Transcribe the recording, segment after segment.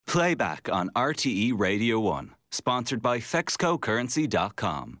Playback on RTE Radio 1. Sponsored by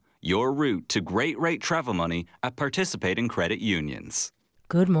fexcocurrency.com. Your route to great rate travel money at participating credit unions.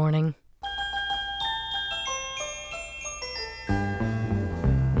 Good morning.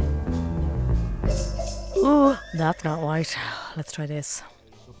 Oh, that's not right. Let's try this.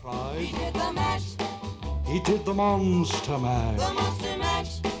 He did the mash. He did the monster mash. The monster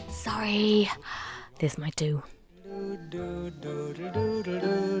mash. Sorry. This might do.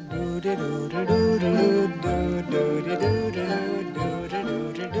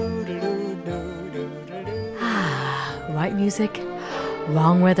 Right music,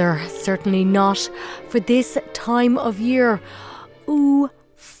 wrong weather, certainly not for this time of year. Ooh,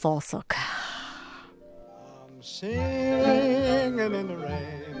 fossock. I'm singing in the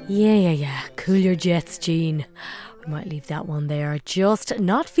rain. Yeah. Cool your jets, Jean. We might leave that one there. Just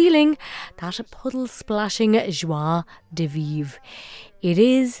not feeling that puddle splashing joie de vivre. It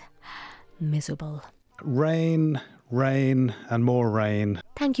is miserable. Rain, and more rain.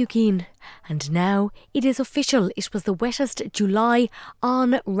 Thank you, Keane. And now it is official. It was the wettest July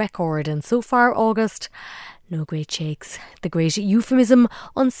on record. And so far, August, no great shakes. The great euphemism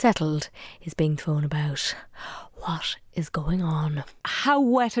unsettled is being thrown about. What is going on? How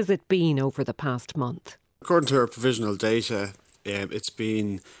wet has it been over the past month? According to our provisional data,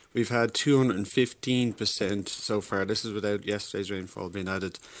 we've had 215% so far. This is without yesterday's rainfall being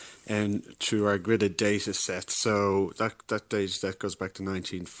added, to our gridded data set. So that data goes back to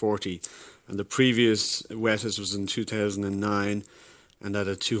 1940, and the previous wettest was in 2009, and that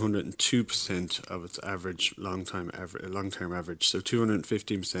had 202% of its average long-term average. So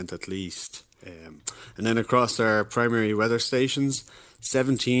 215% at least. And then across our primary weather stations,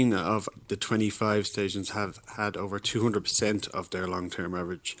 17 of the 25 stations have had over 200% of their long-term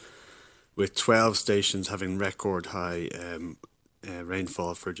average, with 12 stations having record high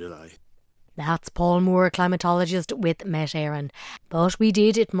rainfall for July. That's Paul Moore, climatologist with Met Éireann. But we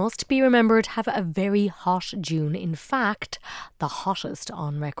did, it must be remembered, have a very hot June. In fact, the hottest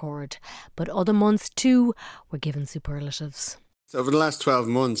on record. But other months too were given superlatives. So over the last 12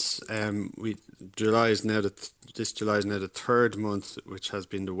 months, July is now the third month which has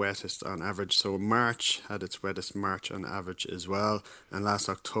been the wettest on average. So March had its wettest March on average as well, and last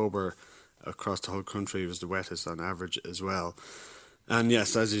October across the whole country was the wettest on average as well. And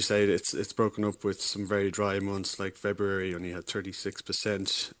yes, as you say, it's broken up with some very dry months, like February only had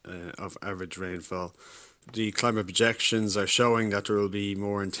 36% of average rainfall. The climate projections are showing that there will be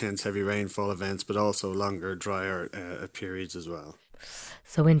more intense heavy rainfall events, but also longer, drier periods as well.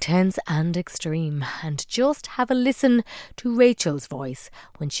 So intense and extreme. And just have a listen to Rachel's voice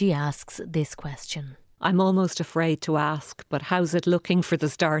when she asks this question. I'm almost afraid to ask, but how's it looking for the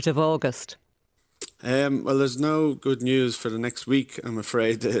start of August? Well, there's no good news for the next week, I'm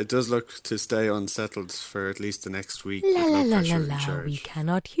afraid. It does look to stay unsettled for at least the next week. La, we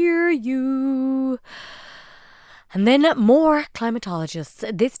cannot hear you. And then more climatologists.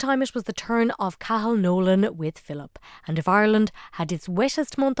 This time it was the turn of Cathal Nolan with Philip. And if Ireland had its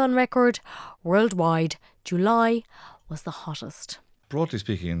wettest month on record, worldwide, July was the hottest. Broadly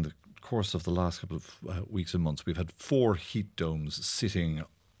speaking, in the course of the last couple of weeks and months, we've had 4 heat domes sitting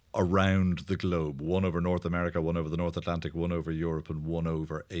around the globe, one over North America, one over the North Atlantic, one over Europe and one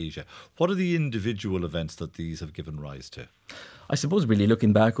over Asia. What are the individual events that these have given rise to? I suppose really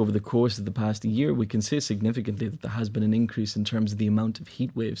looking back over the course of the past year, we can say significantly that there has been an increase in terms of the amount of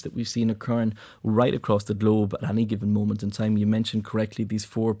heat waves that we've seen occurring right across the globe at any given moment in time. You mentioned correctly these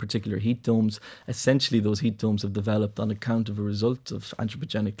 4 particular heat domes. Essentially, those heat domes have developed on account of a result of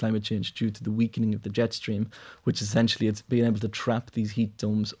anthropogenic climate change due to the weakening of the jet stream, which essentially it's been able to trap these heat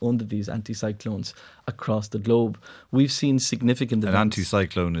domes under these anticyclones across the globe. We've seen significant events. An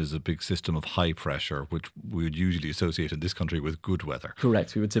anticyclone is a big system of high pressure, which we would usually associate in this country with good weather.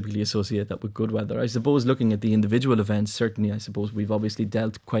 Correct. We would typically associate that with good weather. I suppose looking at the individual events, certainly I suppose we've obviously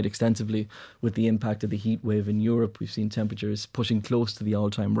dealt quite extensively with the impact of the heat wave in Europe. We've seen temperatures pushing close to the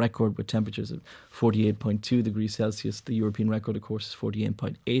all-time record with temperatures of 48.2 degrees Celsius. The European record, of course, is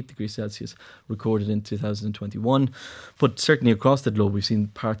 48.8 degrees Celsius recorded in 2021. But certainly across the globe, we've seen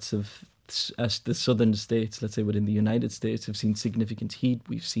parts of as the southern states, let's say within the United States, have seen significant heat.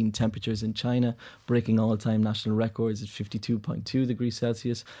 We've seen temperatures in China breaking all-time national records at 52.2 degrees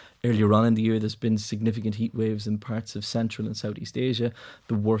Celsius. Earlier on in the year, there's been significant heat waves in parts of Central and Southeast Asia,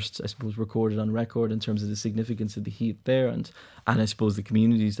 the worst, I suppose, recorded on record in terms of the significance of the heat there. And I suppose the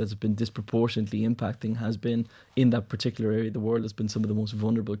communities that have been disproportionately impacting has been, in that particular area of the world, has been some of the most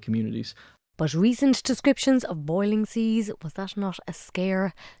vulnerable communities. But recent descriptions of boiling seas, was that not a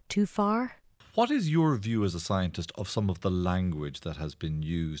scare too far? What is your view as a scientist of some of the language that has been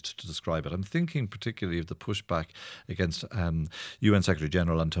used to describe it? I'm thinking particularly of the pushback against UN Secretary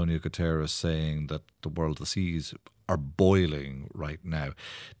General Antonio Guterres saying that the seas are boiling right now.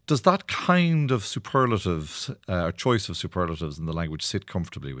 Does that kind of superlatives, or choice of superlatives in the language, sit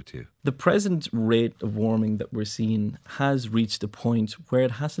comfortably with you? The present rate of warming that we're seeing has reached a point where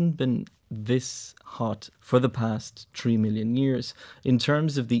it hasn't been this hot for the past 3 million years. In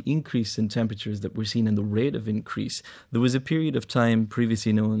terms of the increase in temperatures that we're seeing and the rate of increase, there was a period of time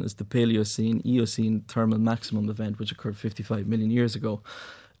previously known as the Paleocene-Eocene thermal maximum event, which occurred 55 million years ago.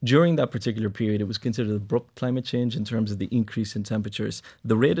 During that particular period, it was considered abrupt climate change in terms of the increase in temperatures.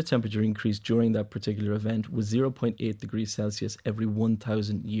 The rate of temperature increase during that particular event was 0.8 degrees Celsius every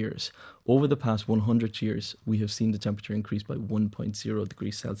 1,000 years. Over the past 100 years, we have seen the temperature increase by 1.0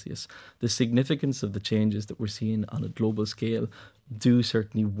 degrees Celsius. The significance of the changes that we're seeing on a global scale do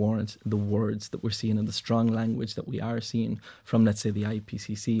certainly warrant the words that we're seeing and the strong language that we are seeing from, let's say, the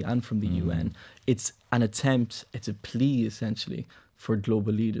IPCC and from the UN. It's an attempt, it's a plea essentially, for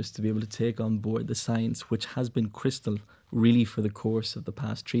global leaders to be able to take on board the science, which has been crystal really for the course of the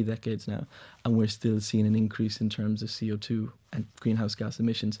past 3 decades now. And we're still seeing an increase in terms of CO2 and greenhouse gas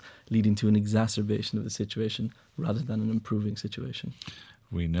emissions, leading to an exacerbation of the situation rather than an improving situation.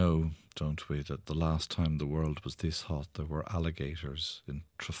 We know, don't we, that the last time the world was this hot, there were alligators in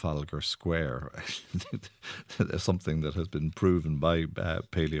Trafalgar Square. There's something that has been proven by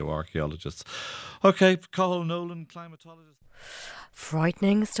paleoarchaeologists. OK, Cathal Nolan, climatologist.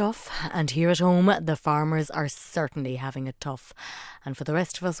 Frightening stuff. And here at home, the farmers are certainly having it tough. And for the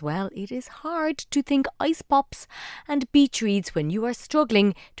rest of us, well, it is hard to think ice pops and beach reads when you are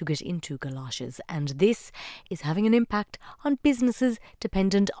struggling to get into galoshes. And this is having an impact on businesses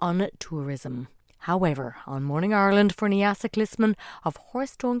dependent on tourism. However, on Morning Ireland for Niasa Clisman of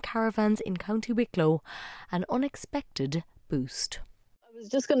horse-drawn caravans in County Wicklow, an unexpected boost. I was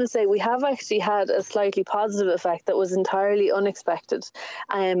just going to say we have actually had a slightly positive effect that was entirely unexpected,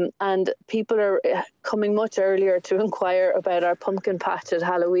 and people are coming much earlier to inquire about our pumpkin patch at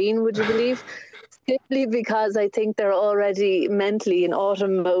Halloween, would you believe? Simply because I think they're already mentally in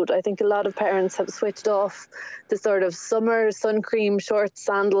autumn mode. I think a lot of parents have switched off the sort of summer sun cream, shorts,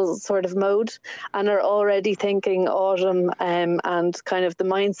 sandals sort of mode and are already thinking autumn, and kind of the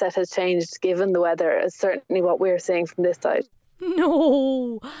mindset has changed given the weather, is certainly what we're seeing from this side.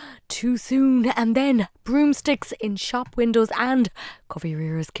 No, too soon. And then broomsticks in shop windows and cover your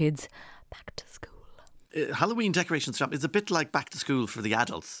ears, kids. Back to school. Halloween decoration shop is a bit like back to school for the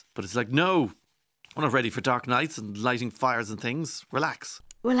adults, but it's like, no, we're not ready for dark nights and lighting fires and things. Relax.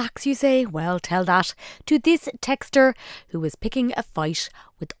 Relax, you say? Well, tell that to this texter who was picking a fight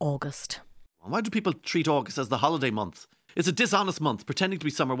with August. Why do people treat August as the holiday month? It's a dishonest month, pretending to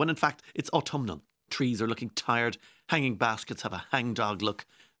be summer when in fact it's autumnal. Trees are looking tired, hanging baskets have a hangdog look,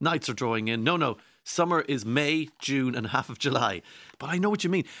 nights are drawing in. No, summer is May, June and half of July. But I know what you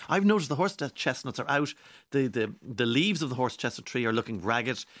mean. I've noticed the horse chestnuts are out, the leaves of the horse chestnut tree are looking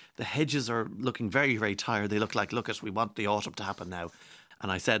ragged, the hedges are looking very, very tired. They look like, we want the autumn to happen now.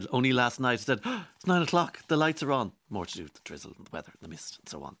 And I said, only last night, it's 9 o'clock, the lights are on. More to do with the drizzle and the weather and the mist and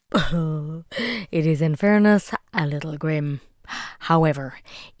so on. It is, in fairness, a little grim. However,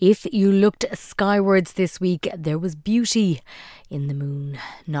 if you looked skywards this week, there was beauty in the moon.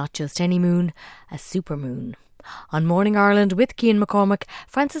 Not just any moon, a supermoon. On Morning Ireland with Cian McCormack,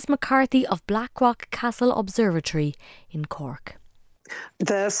 Francis McCarthy of Blackrock Castle Observatory in Cork.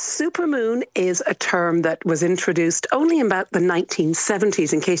 The supermoon is a term that was introduced only in about the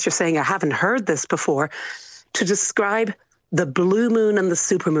 1970s, in case you're saying I haven't heard this before, to describe the blue moon and the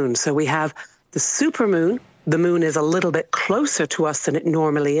supermoon. So we have the supermoon. The moon is a little bit closer to us than it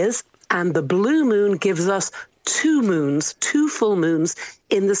normally is. And the blue moon gives us 2 moons, 2 full moons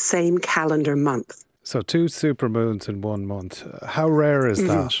in the same calendar month. So 2 supermoons in 1 month. How rare is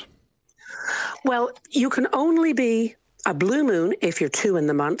that? Well, you can only be a blue moon if you're 2 in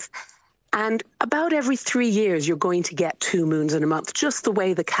the month. And about every 3 years, you're going to get 2 moons in a month, just the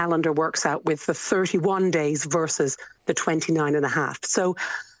way the calendar works out with the 31 days versus the 29 and a half. So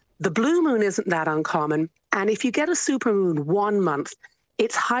the blue moon isn't that uncommon. And if you get a supermoon 1 month,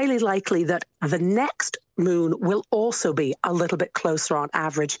 it's highly likely that the next moon will also be a little bit closer on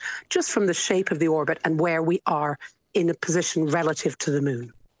average, just from the shape of the orbit and where we are in a position relative to the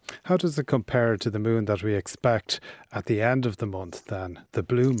moon. How does it compare to the moon that we expect at the end of the month then, the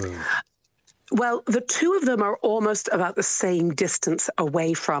blue moon? Well, the 2 of them are almost about the same distance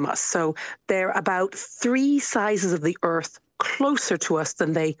away from us. So they're about 3 sizes of the Earth closer to us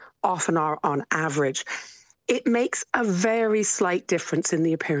than they often are on average. it makes a very slight difference in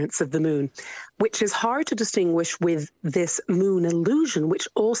the appearance of the moon, which is hard to distinguish with this moon illusion, which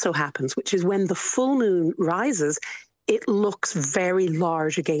also happens, which is when the full moon rises, it looks very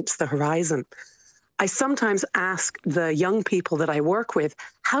large against the horizon. I sometimes ask the young people that I work with,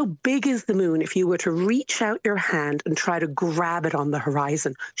 how big is the moon if you were to reach out your hand and try to grab it on the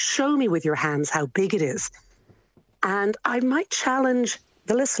horizon? Show me with your hands how big it is. And I might challenge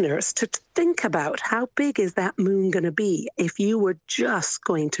the listeners to think about how big is that moon going to be if you were just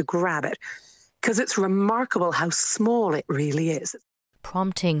going to grab it, because it's remarkable how small it really is.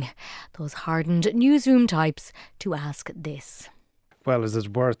 Prompting those hardened newsroom types to ask this. Well, is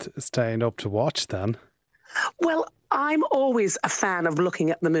it worth staying up to watch then? Well, I'm always a fan of looking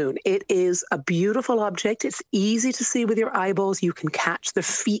at the moon. It is a beautiful object. It's easy to see with your eyeballs. You can catch the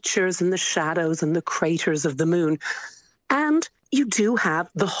features and the shadows and the craters of the moon. And you do have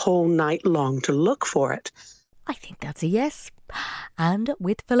the whole night long to look for it. I think that's a yes. And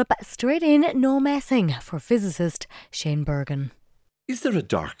with Philip straight in, no messing for physicist Shane Bergen. Is there a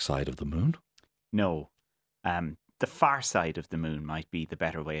dark side of the moon? No. The far side of the moon might be the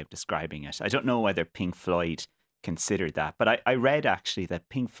better way of describing it. I don't know whether Pink Floyd considered that, but I read actually that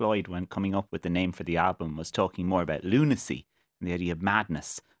Pink Floyd, when coming up with the name for the album, was talking more about lunacy and the idea of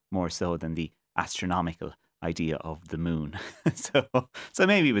madness more so than the astronomical idea of the moon. so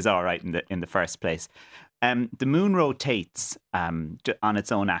maybe it was all right in the first place. The moon rotates on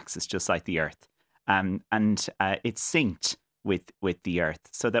its own axis, just like the Earth, and it's synced with the Earth,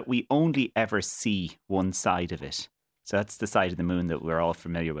 so that we only ever see one side of it. So that's the side of the moon that we're all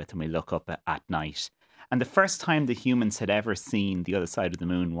familiar with when we look up at night. And the first time the humans had ever seen the other side of the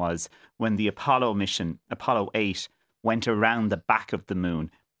moon was when the Apollo mission, Apollo 8, went around the back of the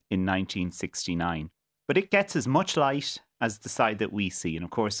moon in 1969. But it gets as much light as the side that we see. And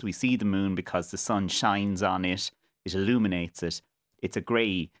of course, we see the moon because the sun shines on it, it illuminates it. It's a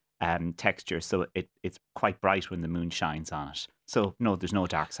grey texture, so it's quite bright when the moon shines on it. So no, there's no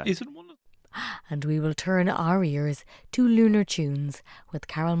dark side. Is it one of... And we will turn our ears to lunar tunes with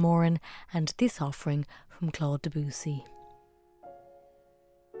Carol Moran and this offering from Claude Debussy.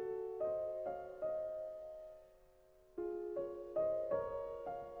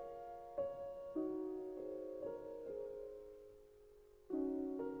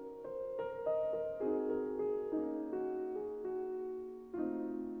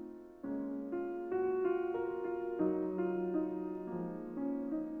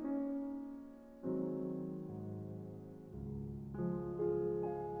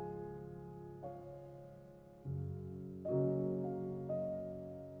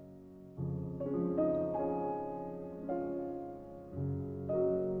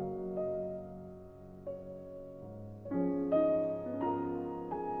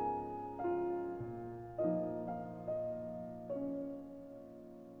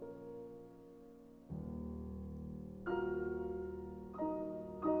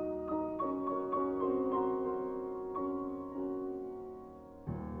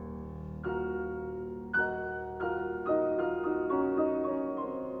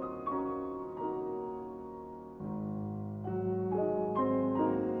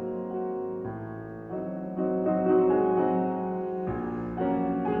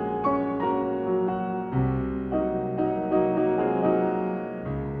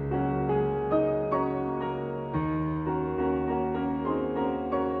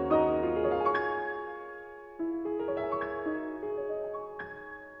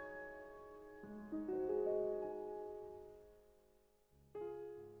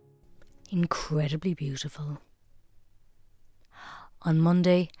 Incredibly beautiful. On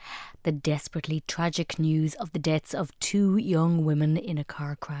Monday, the desperately tragic news of the deaths of two young women in a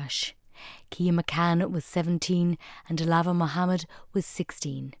car crash. Kia McCann was 17 and Alava Mohammed was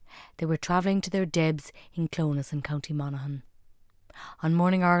 16. They were travelling to their Debs in Clones in County Monaghan. On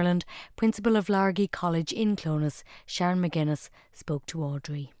Morning Ireland, Principal of Largy College in Clones, Sharon McGuinness, spoke to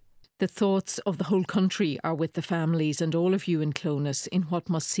Audrey. The thoughts of the whole country are with the families and all of you in Clones in what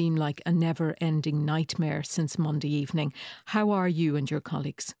must seem like a never-ending nightmare since Monday evening. How are you and your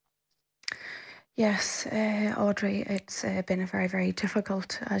colleagues? Yes, Audrey, it's been a very, very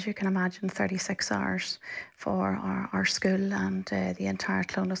difficult, as you can imagine, 36 hours for our school and the entire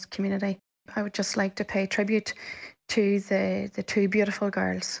Clones community. I would just like to pay tribute to the two beautiful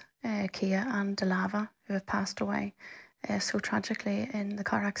girls, Kia and Alava, who have passed away so tragically in the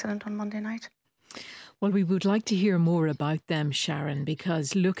car accident on Monday night. Well, we would like to hear more about them, Sharon,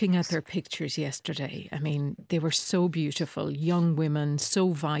 because looking at their pictures yesterday, I mean, they were so beautiful, young women, so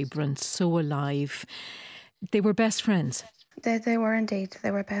vibrant, so alive. They were best friends. They were indeed.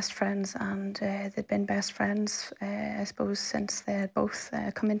 They were best friends, and they'd been best friends, I suppose, since they had both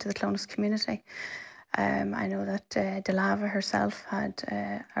come into the Clonus community. I know that Delava herself had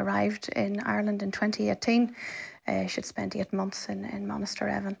arrived in Ireland in 2018. She'd spent 8 months in Monaster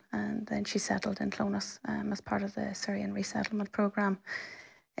Evan, and then she settled in Clonus as part of the Syrian resettlement programme.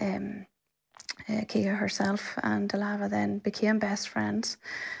 Kia herself and Delava then became best friends.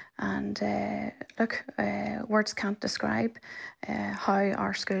 And words can't describe how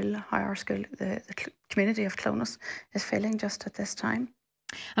our school, the community of Clonus is feeling just at this time.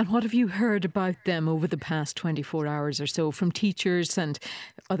 And what have you heard about them over the past 24 hours or so from teachers and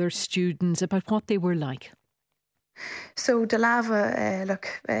other students about what they were like? So Delava,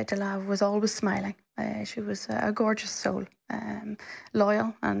 Delava was always smiling. She was a gorgeous soul,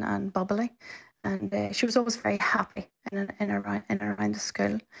 loyal and bubbly. And she was always very happy in and around the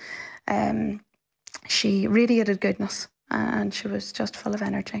school. She radiated goodness, and she was just full of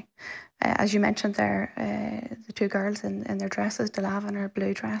energy. As you mentioned there, the two girls in their dresses, Delava in her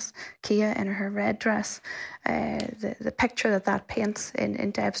blue dress, Kia in her red dress, the picture that paints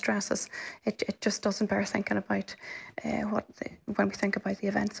in Deb's dresses, it just doesn't bear thinking about when we think about the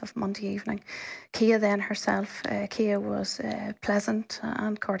events of Monday evening. Kia then herself, Kia was pleasant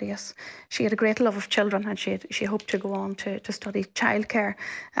and courteous. She had a great love of children, and she hoped to go on to study childcare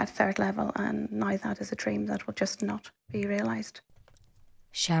at 3rd level, and now that is a dream that will just not be realised.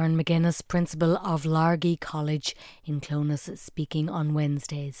 Sharon McGuinness, principal of Largy College in Clonus, speaking on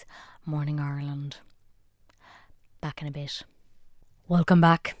Wednesday's Morning Ireland. Back in a bit. Welcome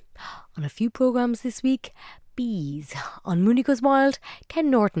back. On a few programmes this week, bees. On Mooney Goes Wild, Ken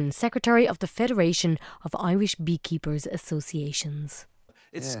Norton, Secretary of the Federation of Irish Beekeepers Associations.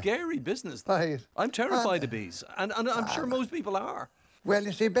 It's scary business. Right. I'm terrified of bees, and I'm sure most people are. Well,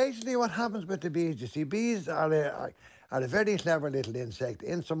 you see, basically what happens with the bees, bees are a very clever little insect,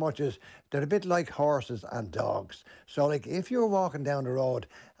 in so much as they're a bit like horses and dogs. So, like, if you're walking down the road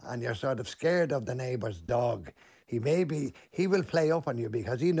and you're sort of scared of the neighbour's dog, he will play up on you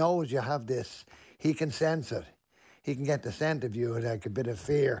because he knows you have this. He can sense it. He can get the scent of you, like a bit of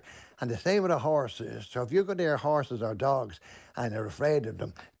fear. And the same with a horse is. So if you go near horses or dogs and you're afraid of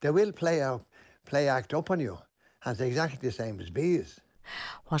them, they will play act up on you. And it's exactly the same as bees.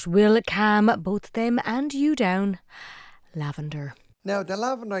 What will calm both them and you down? Lavender. Now, the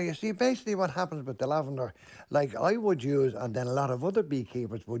lavender, you see, basically what happens with the lavender, like I would use, and then a lot of other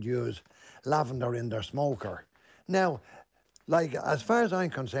beekeepers would use lavender in their smoker. Now, like, as far as I'm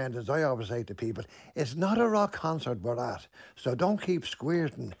concerned, as I always say to people, it's not a rock concert we're at. So don't keep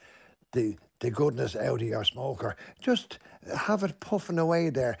squirting the goodness out of your smoker. Just have it puffing away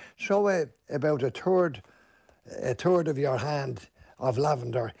there. Throw about a third of your hand of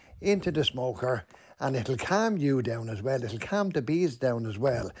lavender into the smoker, and it'll calm you down as well. It'll calm the bees down as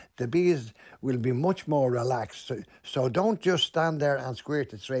well. The bees will be much more relaxed. So don't just stand there and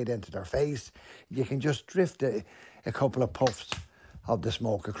squirt it straight into their face. You can just drift a couple of puffs of the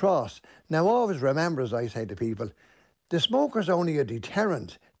smoke across. Now, always remember, as I say to people, the smoker's only a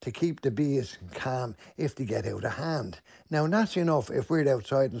deterrent to keep the bees calm if they get out of hand. Now, that's enough. If we're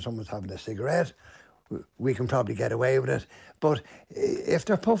outside and someone's having a cigarette, we can probably get away with it. But if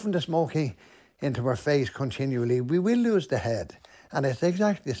they're puffing the smoky into our face continually, we will lose the head. And it's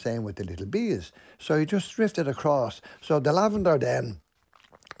exactly the same with the little bees. So you just drift it across. So the lavender then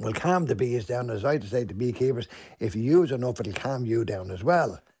will calm the bees down. As I say to beekeepers, if you use enough, it'll calm you down as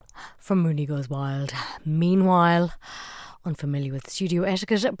well. From Mooney Goes Wild. Meanwhile, unfamiliar with studio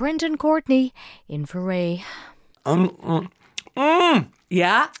etiquette, Brendan Courtney in for Ray.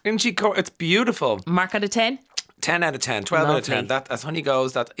 Yeah. Inchicore, it's beautiful. Mark out of 10? 10 out of 10, 12 out of 10. That, as honey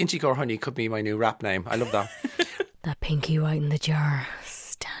goes, that Inchicore Honey could be my new rap name. I love that. That pinky right in the jar.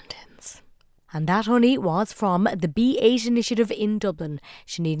 Stand-ins. And that honey was from the B8 initiative in Dublin.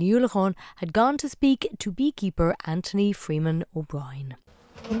 Sinead Mooney had gone to speak to beekeeper Anthony Freeman O'Brien.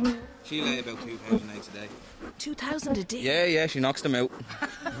 She lay about 2,000 eggs a day. 2,000 a day? Yeah, she knocks them out.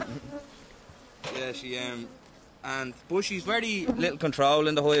 Yeah, but she's very little control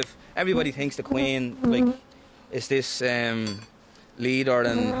in the hive. Everybody thinks the queen, like, is this leader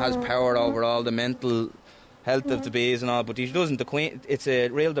and has power over all the mental health of the bees and all, but she doesn't. The queen, it's a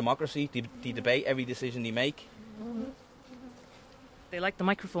real democracy. They debate every decision they make. They like the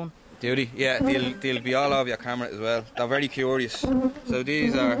microphone. Do they? Yeah, they'll be all over your camera as well. They're very curious. So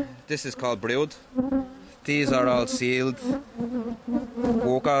this is called brood. These are all sealed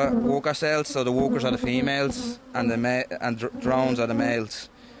worker cells. So the workers are the females and drones are the males.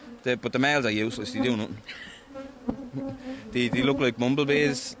 But the males are useless. They do nothing. They look like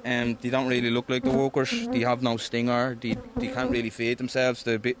bumblebees. They don't really look like the workers. They have no stinger. They can't really feed themselves.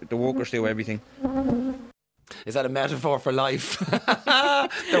 The workers do everything. Is that a metaphor for life?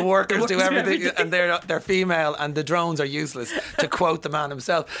 The workers do everything, and they're female, and the drones are useless, to quote the man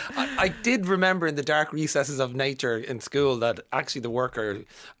himself. I did remember in the dark recesses of nature in school that actually the workers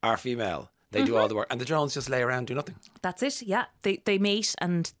are female. They do all the work, and the drones just lay around, do nothing. That's it, yeah. They mate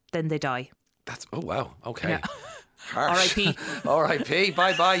and then they die. Oh wow, okay. Yeah. R.I.P. R.I.P.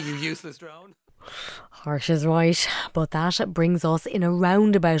 Bye-bye, you useless drone. Harsh is right, but that brings us in a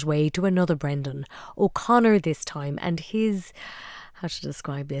roundabout way to another Brendan, O'Connor this time, and his, how to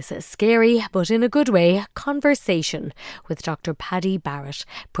describe this, scary, but in a good way, conversation with Dr. Paddy Barrett,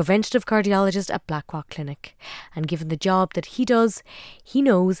 preventative cardiologist at Blackrock Clinic. And given the job that he does, he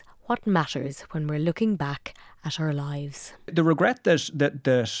knows what matters when we're looking back at our lives. The regret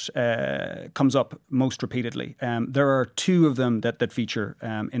that comes up most repeatedly, there are two of them that feature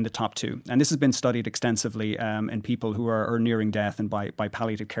in the top two. And this has been studied extensively in people who are nearing death and by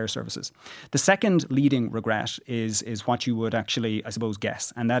palliative care services. The second leading regret is what you would actually, I suppose,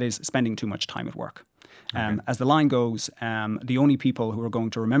 guess, and that is spending too much time at work. As the line goes, the only people who are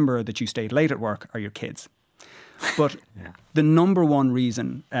going to remember that you stayed late at work are your kids. But the number one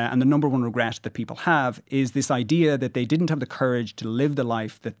reason and the number one regret that people have is this idea that they didn't have the courage to live the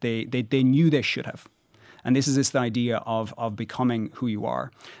life that they knew they should have. And this is this idea of becoming who you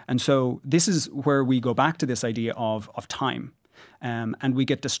are. And so this is where we go back to this idea of time. And we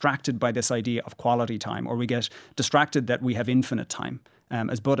get distracted by this idea of quality time, or we get distracted that we have infinite time.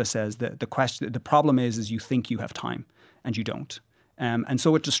 As Buddha says, the problem is you think you have time and you don't. And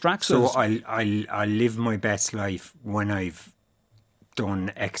so it distracts us. So I'll live my best life when I've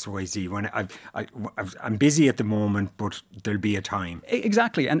done X, Y, Z. When I'm busy at the moment, but there'll be a time.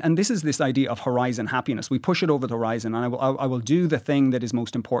 Exactly, and this is this idea of horizon happiness. We push it over the horizon, and I will do the thing that is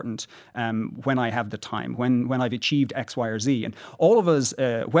most important when I have the time, when I've achieved X, Y, or Z. And all of us,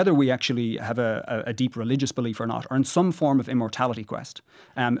 whether we actually have a deep religious belief or not, are in some form of immortality quest.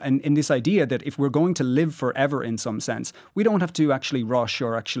 And in this idea that if we're going to live forever in some sense, we don't have to actually rush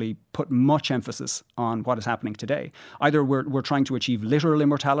or actually put much emphasis on what is happening today. Either we're trying to achieve literal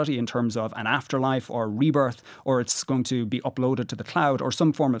immortality in terms of an afterlife or rebirth, or it's going to be uploaded to the cloud, or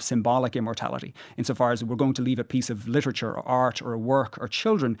some form of symbolic immortality, insofar as we're going to leave a piece of literature or art or a work or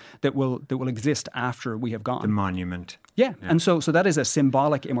children that will exist after we have gone. The monument. Yeah. And so that is a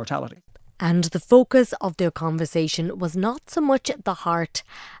symbolic immortality. And the focus of their conversation was not so much the heart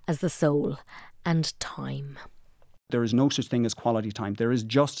as the soul and time. There is no such thing as quality time. There is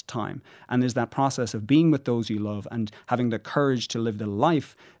just time. And there's that process of being with those you love and having the courage to live the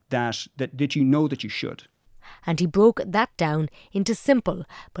life that you know that you should. And he broke that down into simple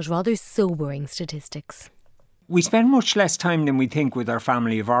but rather sobering statistics. We spend much less time than we think with our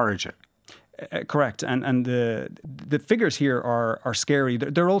family of origin. Correct, and the figures here are scary.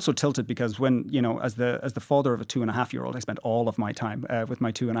 They're also tilted because when as the father of a 2.5-year-old, I spent all of my time with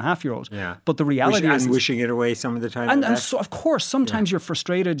my 2.5-year-old. Yeah. But the reality is wishing it away some of the time. And so of course, sometimes you're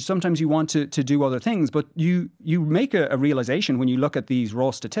frustrated. Sometimes you want to do other things. But you make a realization when you look at these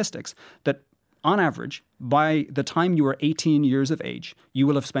raw statistics that on average, by the time you are 18 years of age, you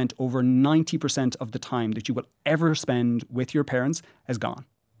will have spent over 90% of the time that you will ever spend with your parents has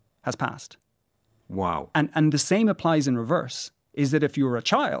passed. Wow. And the same applies in reverse, is that if you're a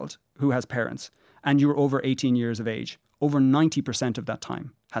child who has parents and you're over 18 years of age, over 90% of that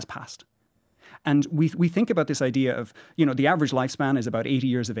time has passed. And we think about this idea of, the average lifespan is about 80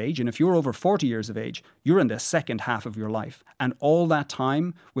 years of age. And if you're over 40 years of age, you're in the second half of your life. And all that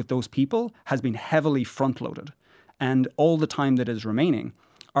time with those people has been heavily front-loaded. And all the time that is remaining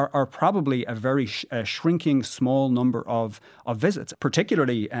are probably a very shrinking small number of visits,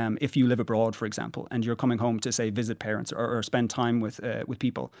 particularly if you live abroad, for example, and you're coming home to, say, visit parents or spend time with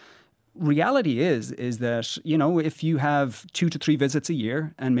people. Reality is that, if you have 2 to 3 visits a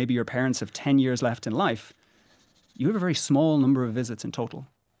year and maybe your parents have 10 years left in life, you have a very small number of visits in total.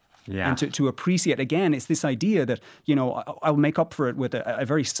 Yeah. And to appreciate, again, it's this idea that, I'll make up for it with a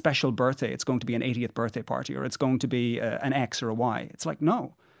very special birthday. It's going to be an 80th birthday party, or it's going to be an X or a Y. It's like,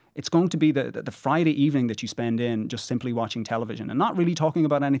 no. It's going to be the Friday evening that you spend in just simply watching television and not really talking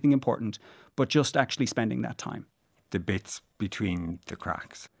about anything important, but just actually spending that time. The bits between the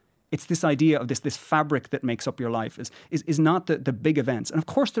cracks. It's this idea of this fabric that makes up your life is not the big events. And of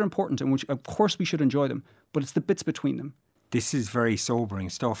course they're important, and of course we should enjoy them, but it's the bits between them. This is very sobering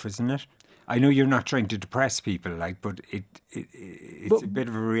stuff, isn't it? I know you're not trying to depress people, but it's a bit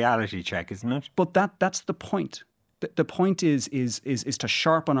of a reality check, isn't it? But that's the point. The point is to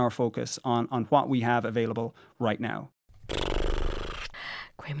sharpen our focus on what we have available right now.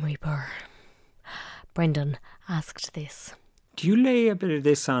 Grim Reaper. Brendan asked this. Do you lay a bit of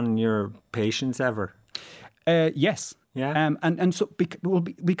this on your patients ever? Yes. Yeah. And so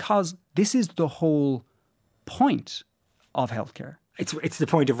because this is the whole point of healthcare. It's the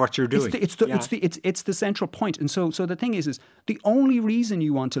point of what you're doing. It's the central point. And so the thing is the only reason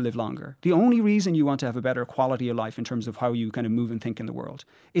you want to live longer, the only reason you want to have a better quality of life in terms of how you kind of move and think in the world,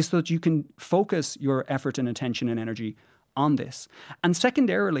 is so that you can focus your effort and attention and energy on this. And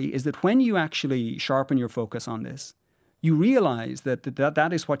secondarily is that when you actually sharpen your focus on this, you realize that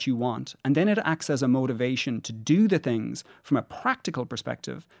is what you want, and then it acts as a motivation to do the things from a practical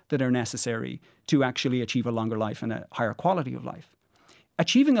perspective that are necessary to actually achieve a longer life and a higher quality of life.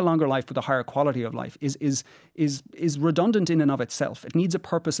 Achieving a longer life with a higher quality of life is redundant in and of itself. It needs a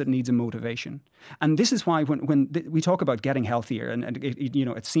purpose. It needs a motivation. And this is why when we talk about getting healthier, and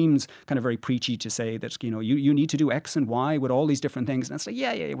it seems kind of very preachy to say that you need to do X and Y with all these different things. And it's like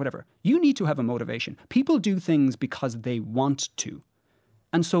yeah, whatever. You need to have a motivation. People do things because they want to.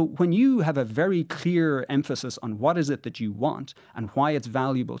 And so when you have a very clear emphasis on what is it that you want and why it's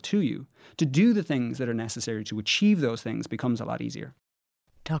valuable to you, to do the things that are necessary to achieve those things becomes a lot easier.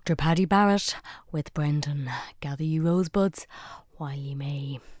 Dr. Paddy Barrett with Brendan. Gather you rosebuds while ye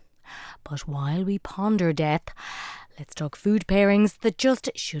may. But while we ponder death, let's talk food pairings that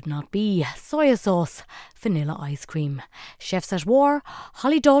just should not be. Soya sauce, vanilla ice cream, chefs at war,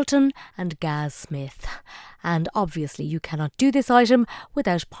 Holly Dalton and Gaz Smith. And obviously you cannot do this item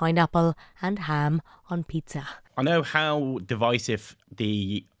without pineapple and ham on pizza. I know how divisive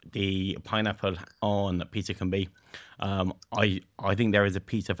the pineapple on pizza can be. I think there is a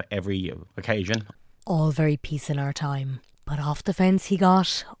pizza for every occasion. All very peace in our time. But off the fence he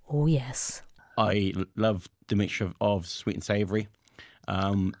got, oh yes. I love the mixture of sweet and savoury.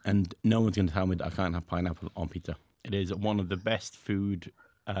 And no one's going to tell me that I can't have pineapple on pizza. It is one of the best food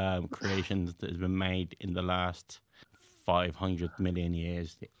creations that has been made in the last 500 million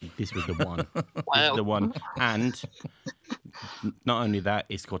years. This was the one. Wow. This is the one. And not only that,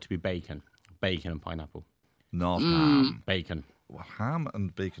 it's got to be bacon. Bacon and pineapple. Not ham. Bacon. Well, ham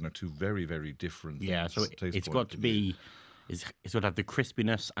and bacon are two very, very different things. Yeah, so it's got to be... It's got to have the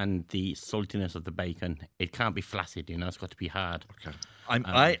crispiness and the saltiness of the bacon. It can't be flaccid, it's got to be hard. Okay.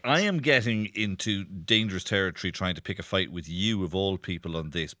 I am getting into dangerous territory trying to pick a fight with you of all people on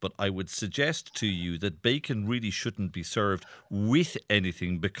this, but I would suggest to you that bacon really shouldn't be served with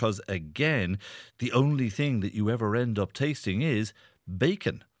anything because, again, the only thing that you ever end up tasting is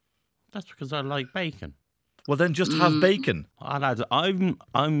bacon. That's because I like bacon. Well, then just have bacon. Oh, lads, I'm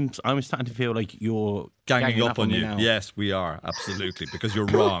starting to feel like you're ganging up on you. now. Yes, we are, absolutely, because you're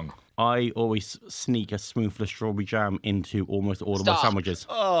wrong. I always sneak a spoonful of strawberry jam into almost all of my sandwiches.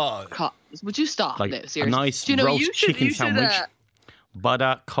 Oh, would you stop now? Seriously, a nice roast chicken sandwich,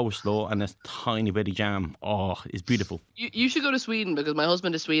 butter, coleslaw, and a tiny bit of jam. Oh, it's beautiful. You should go to Sweden because my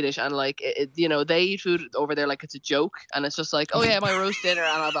husband is Swedish and they eat food over there like it's a joke, and it's just like, oh yeah, my roast dinner,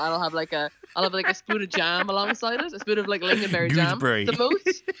 and I'll have like a spoon of jam alongside it, a spoon of like lingonberry jam.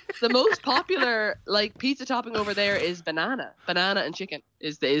 The most popular like pizza topping over there is banana and chicken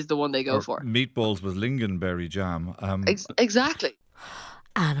is the one they go for. Meatballs with lingonberry jam. Exactly.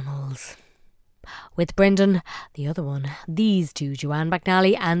 Animals. With Brendan, the other one, these two, Joanne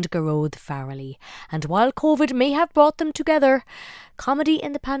McNally and Gearóid Farrelly. And while COVID may have brought them together, comedy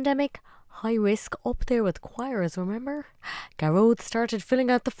in the pandemic, high risk up there with choirs, remember? Gearóid started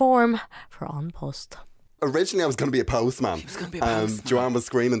filling out the form for An Post. Originally, I was going to be a postman. Joanne was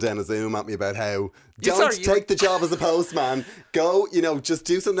screaming down a Zoom at me about how take the job as a postman. Go, just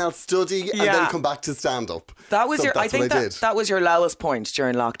do something else, study, and then come back to stand up. That was that was your lowest point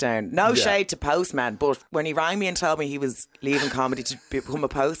during lockdown. No shade to postman, but when he rang me and told me he was leaving comedy to become a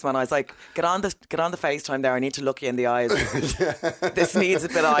postman, I was like, get on the FaceTime there. I need to look you in the eyes. This needs a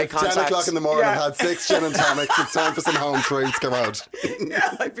bit of eye contact. 10 o'clock in the morning. I've had 6 gin and tonics. It's time for some home treats. Come out.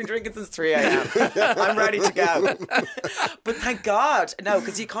 Yeah, I've been drinking since 3 a.m. I'm ready to go. But thank God, no,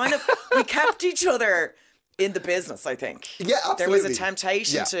 because we kept each other in the business, I think. Yeah, absolutely. There was a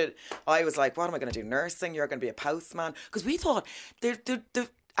temptation I was like, what am I going to do? Nursing? You're going to be a postman? Because we thought,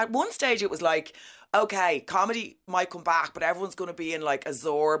 at one stage it was like, okay, comedy might come back, but everyone's going to be in like a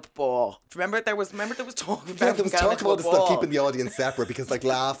Zorb ball. Remember there was talk about there was talk about this stuff keeping the audience separate because like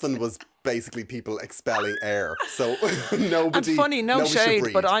laughing was basically people expelling air. So nobody. And funny, no nobody should shade,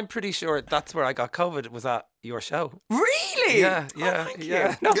 breathe. but I'm pretty sure that's where I got COVID. Was at your show. Really? Yeah. Thank you.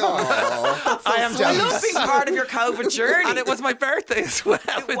 No, that's so I am sweet. I jealous. love being part of your COVID journey. And it was my birthday as well.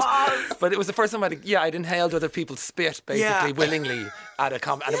 It was. But it was the first time I'd inhaled other people's spit, basically, willingly at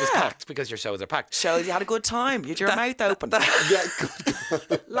a and it was packed because your shows are packed. Shows you had a good time. You had your mouth open. Yeah,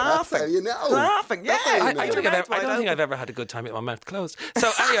 good. Laughing. That's how you know. Laughing, yeah. I don't think I've ever had a good time with my mouth closed.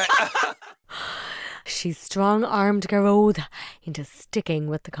 So anyway. She strong-armed Garode into sticking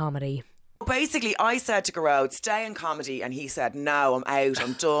with the comedy. Basically, I said to Garode, stay in comedy, and he said, no, I'm out,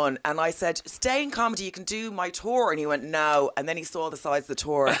 I'm done. And I said, stay in comedy, you can do my tour. And he went, no. And then he saw the size of the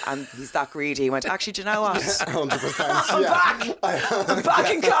tour, and he's that greedy. He went, actually, do you know what? 100%. I'm back. I'm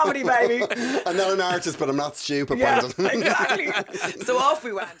back in comedy, baby. I'm not an artist, but I'm not stupid, Yeah, Brendan. exactly. So off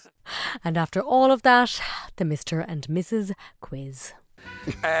we went. And after all of that, the Mr. and Mrs. quiz.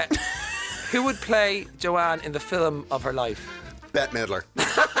 Who would play Joanne in the film of her life? Bette Midler.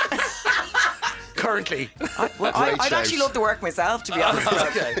 Currently. I'd actually love to work myself, to be honest.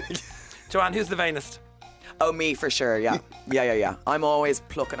 Okay. Joanne, who's the vainest? Oh, me for sure, yeah. Yeah. I'm always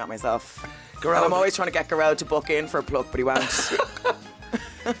plucking at myself. Garode. And I'm always trying to get Garode to book in for a pluck, but he won't.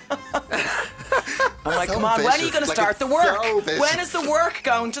 I'm like, come on, when are you going to start the work? When is the work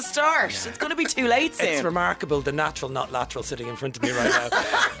going to start? It's going to be too late soon. It's remarkable, the natural, not lateral, sitting in front of me right now.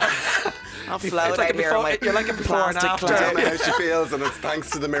 I'll float out here on my You're like a before and after. I don't know how she feels, and it's thanks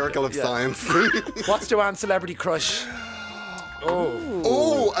to the miracle of science. What's Joanne's celebrity crush?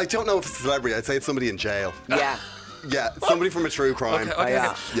 Oh, I don't know if it's a celebrity. I'd say it's somebody in jail. Yeah. Yeah, somebody from a true crime. Okay.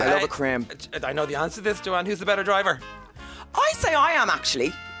 Yeah. I love a crime. I know the answer to this, Joanne. Who's the better driver? I say I am,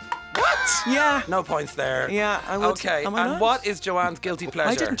 actually. What? Yeah. No points there. Yeah, I would. Okay, Am I and not? what is Joanne's guilty pleasure?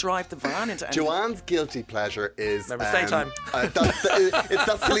 I didn't drive the van into anything. Joanne's guilty pleasure is... Remember, stay time.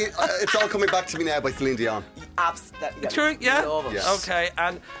 It's all coming back to me now by Celine Dion. True, yeah? Yes. Okay,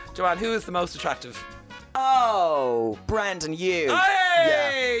 and Joanne, who is the most attractive? Oh, Brendan, you.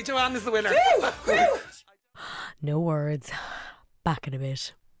 Hey! Yeah. Joanne is the winner. No words. Back in a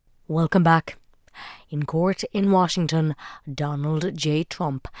bit. Welcome back. In court in Washington, Donald J.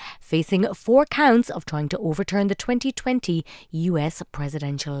 Trump facing 4 counts of trying to overturn the 2020 US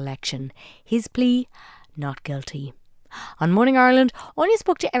presidential election. His plea, not guilty. On Morning Ireland, Anya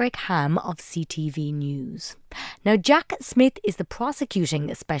spoke to Eric Ham of CTV News. Now, Jack Smith is the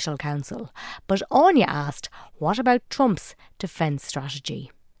prosecuting special counsel, but Anya asked, what about Trump's defence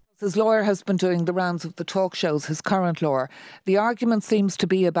strategy? His lawyer has been doing the rounds of the talk shows, his current lawyer. The argument seems to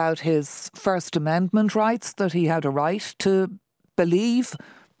be about his First Amendment rights, that he had a right to believe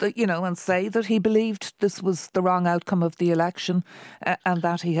that, and say that he believed this was the wrong outcome of the election and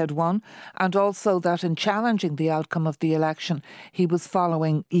that he had won. And also that in challenging the outcome of the election, he was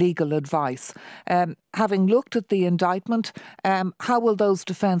following legal advice. Having looked at the indictment, how will those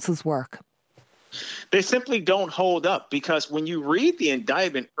defences work? They simply don't hold up, because when you read the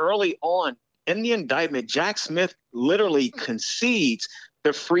indictment early on in the indictment, Jack Smith literally concedes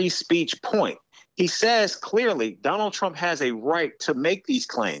the free speech point. He says clearly Donald Trump has a right to make these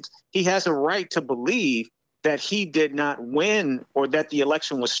claims. He has a right to believe that he did not win or that the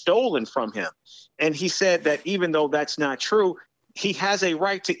election was stolen from him. And he said that even though that's not true, he has a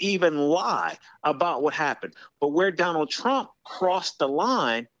right to even lie about what happened. But where Donald Trump crossed the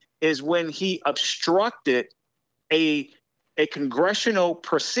line is when he obstructed a congressional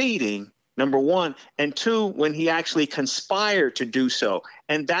proceeding, number one, and two, when he actually conspired to do so.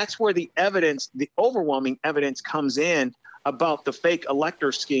 And that's where the evidence, the overwhelming evidence, comes in about the fake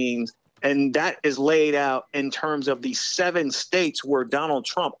elector schemes. And that is laid out in terms of the 7 states where Donald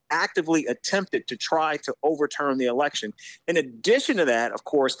Trump actively attempted to try to overturn the election. In addition to that, of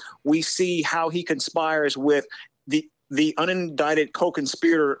course, we see how he conspires with the unindicted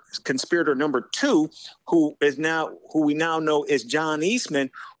conspirator number 2, who we now know is John Eastman,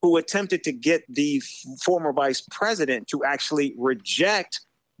 who attempted to get the former vice president to actually reject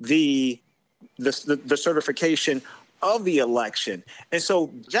the certification of the election. And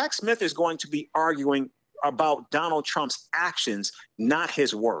so Jack Smith is going to be arguing about Donald Trump's actions, not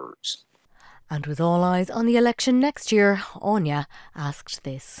his words. And with all eyes on the election next year, Anya asked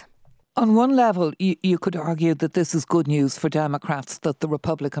this. On one level, you could argue that this is good news for Democrats, that the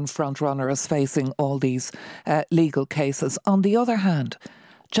Republican frontrunner is facing all these legal cases. On the other hand,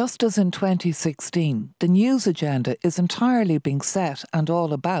 just as in 2016, the news agenda is entirely being set and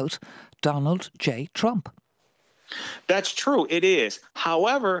all about Donald J. Trump. That's true. It is.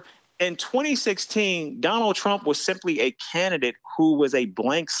 However, in 2016, Donald Trump was simply a candidate who was a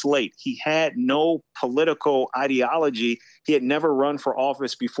blank slate. He had no political ideology. He had never run for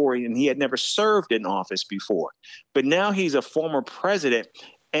office before, and he had never served in office before. But now he's a former president,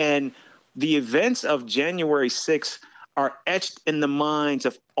 and the events of January 6th are etched in the minds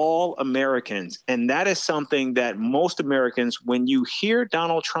of all Americans. And that is something that most Americans, when you hear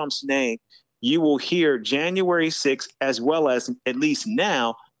Donald Trump's name, you will hear January 6th, as well as, at least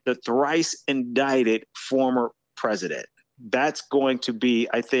now, the thrice indicted former president. That's going to be,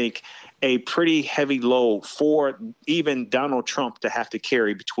 I think, a pretty heavy load for even Donald Trump to have to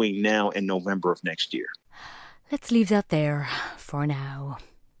carry between now and November of next year. Let's leave that there for now.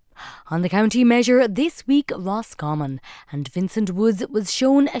 On the county measure this week, Roscommon and Vincent Woods was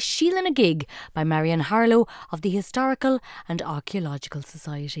shown a shield and a gig by Marion Harlow of the Historical and Archaeological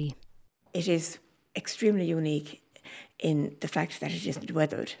Society. It is extremely unique in the fact that it isn't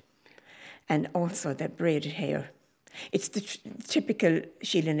weathered, and also the braided hair. It's the typical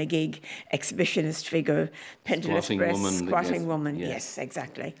shield and a gig, exhibitionist figure, pendulous breasts, squatting woman. Yes,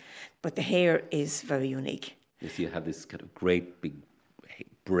 exactly. But the hair is very unique. Yes, you have this kind of great big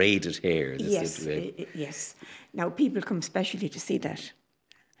braided hair. Yes. Now people come specially to see that.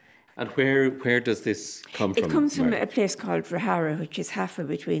 And where does this come from? It comes from a place called Rahara, which is halfway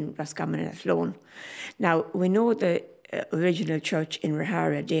between Roscommon and Athlone. Now, we know the original church in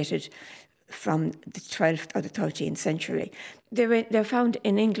Rahara dated from the 12th or the 13th century. They're found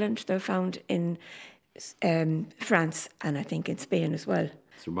in England, they're found in France, and I think in Spain as well.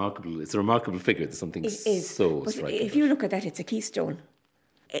 It's remarkable. It's a remarkable figure. There's something so but striking. If you look at that, it's a keystone.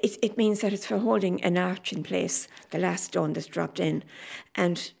 It means that it's for holding an arch in place, the last stone that's dropped in,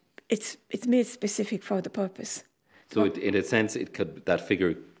 and it's made specific for the purpose. So, in a sense, that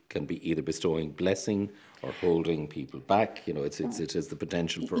figure can be either bestowing blessing or holding people back. You know, it has the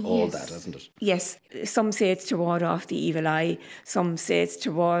potential for all that, hasn't it? Yes. Some say it's to ward off the evil eye. Some say it's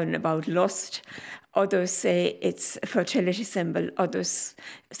to warn about lust. Others say it's a fertility symbol. Others,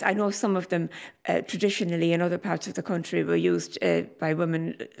 I know some of them traditionally in other parts of the country were used by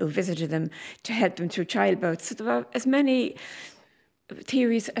women who visited them to help them through childbirth. So there are as many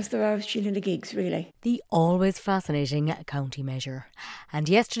theories as there are shield and gigs, really. The always fascinating county measure. And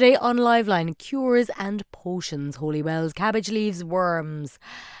yesterday on Liveline, cures and potions, holy wells, cabbage leaves, worms.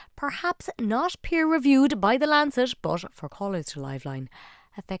 Perhaps not peer-reviewed by The Lancet, but for callers to Liveline,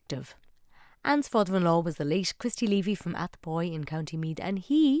 effective. Anne's father-in-law was the late Christy Levy from Athboy in County Meath, and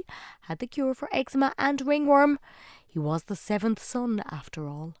he had the cure for eczema and ringworm. He was the seventh son, after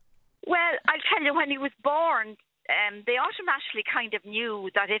all. Well, I'll tell you, when he was born, they automatically kind of knew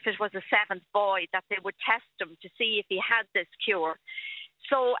that if it was a seventh boy, that they would test him to see if he had this cure.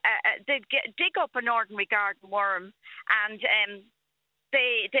 So they'd dig up an ordinary garden worm and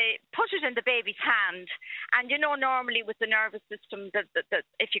they put it in the baby's hand. And you know, normally with the nervous system, that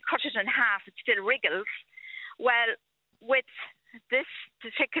if you cut it in half, it still wriggles. Well, with this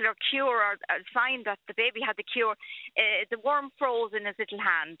particular cure, or a sign that the baby had the cure, the worm froze in his little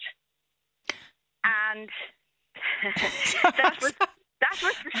hand. And that was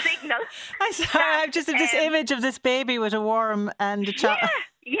the signal. I'm sorry, I've just this image of this baby with a worm and a child.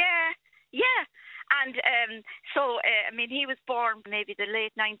 Yeah. And I mean, he was born maybe the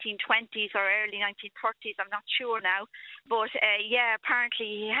late 1920s or early 1930s, I'm not sure now. But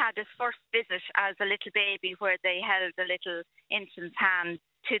apparently he had his first visit as a little baby where they held a little infant's hand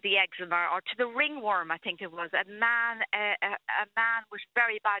to the eczema or to the ringworm, I think it was. A man with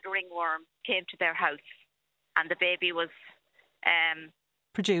very bad ringworm came to their house and the baby was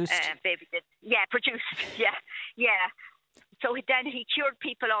produced. Produced. Yeah. So then he cured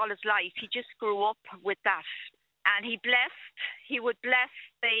people all his life. He just grew up with that. And he would bless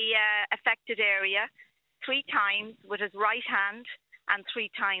the affected area 3 times with his right hand and 3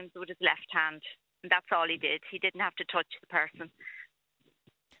 times with his left hand. And that's all he did. He didn't have to touch the person.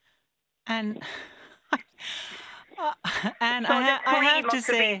 And so I have to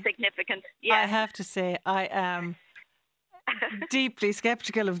say, significant. Yeah. I have to say, I am deeply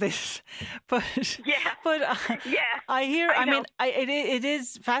sceptical of this, but I hear. I mean, it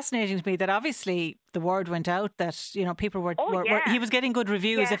is fascinating to me that obviously the word went out that people were he was getting good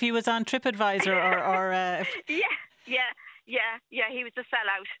reviews. If he was on TripAdvisor or he was a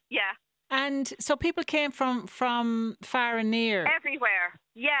sellout. Yeah. And so people came from far and near. Everywhere,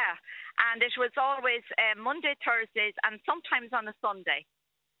 yeah. And it was always Monday, Thursdays, and sometimes on a Sunday.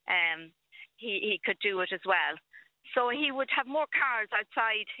 He could do it as well. So he would have more cars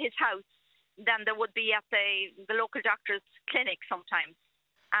outside his house than there would be at the local doctor's clinic sometimes.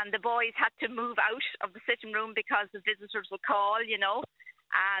 And the boys had to move out of the sitting room because the visitors would call,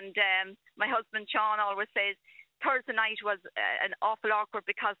 And my husband Sean always says Thursday night was an awful awkward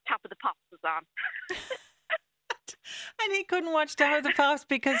because Top of the Pops was on. And he couldn't watch Top of the Pops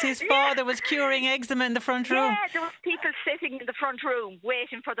because his father was curing eczema in the front room. Yeah, there was people sitting in the front room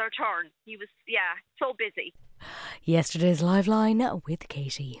waiting for their turn. He was, so busy. Yesterday's Live Line with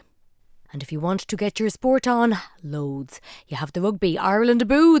Katie. And if you want to get your sport on, loads. You have the rugby, Ireland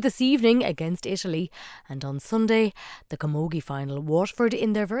Boo this evening against Italy. And on Sunday, the Camogie final, Waterford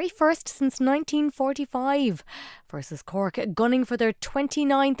in their very first since 1945 versus Cork, gunning for their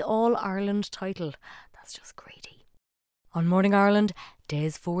 29th All-Ireland title. That's just greedy. On Morning Ireland,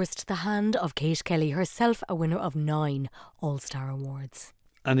 Des forced the hand of Kate Kelly, herself a winner of 9 All-Star Awards.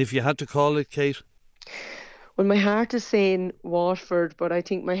 And if you had to call it, Kate? Well, my heart is saying Waterford, but I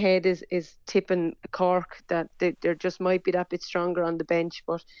think my head is tipping Cork, that there just might be that bit stronger on the bench.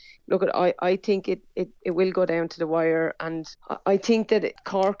 But look, I think it will go down to the wire, and I think that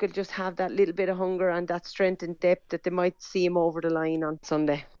Cork will just have that little bit of hunger and that strength and depth that they might see him over the line on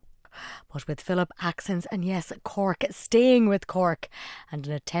Sunday. But with Philip accents and yes, Cork staying with Cork, and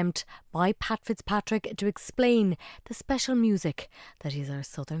an attempt by Pat Fitzpatrick to explain the special music that is our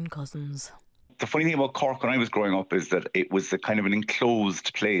southern cousins. The funny thing about Cork when I was growing up is that it was a kind of an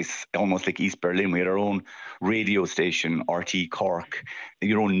enclosed place, almost like East Berlin. We had our own radio station, RT Cork,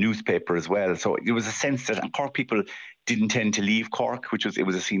 your own newspaper as well. So there was a sense that Cork people didn't tend to leave Cork, it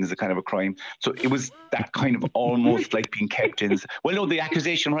was seen as a kind of a crime. So it was that kind of almost like being kept in. Well, no, the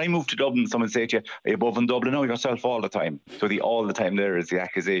accusation, when I moved to Dublin, someone said to you, are you above in Dublin? No, yourself all the time. So the all the time there is the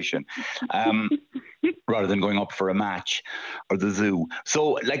accusation. Rather than going up for a match or the zoo.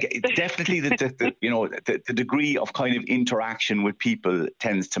 So like definitely the degree of kind of interaction with people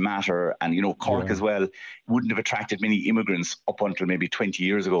tends to matter. And, Cork as well wouldn't have attracted many immigrants up until maybe 20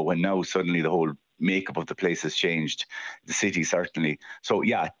 years ago, when now suddenly the whole makeup of the place has changed, the city certainly. So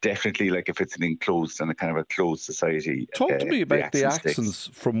yeah, definitely, like if it's an enclosed and a kind of a closed society. Talk to me about the accents sticks.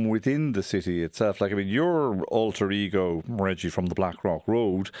 from within the city itself. Like, I mean, your alter ego, Reggie from the Black Rock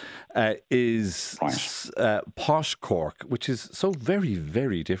Road, is posh Cork, which is so very,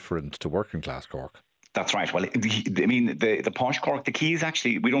 very different to working class Cork. That's right. Well, the posh Cork, the key is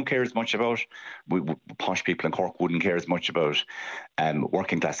actually, we don't care as much about, posh people in Cork wouldn't care as much about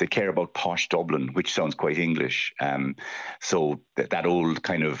working class. They care about posh Dublin, which sounds quite English. So that old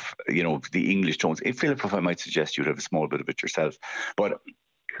kind of, the English tones. Philip, if I might suggest, you'd have a small bit of it yourself. But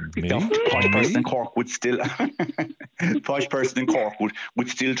the posh person in Cork would still would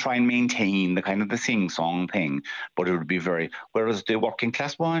still try and maintain the kind of the sing-song thing, but it would be whereas the working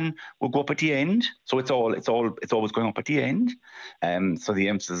class one will go up at the end. So it's always going up at the end. So the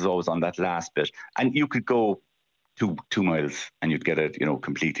emphasis is always on that last bit. And you could go 2 miles and you'd get a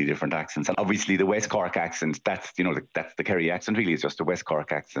completely different accents. And obviously the West Cork accent, that's that's the Kerry accent really. It's just a West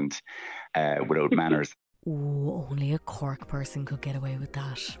Cork accent without manners. Ooh, only a Cork person could get away with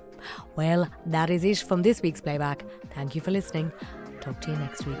that. Well, that is it from this week's Playback. Thank you for listening. Talk to you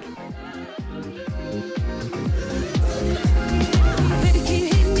next week.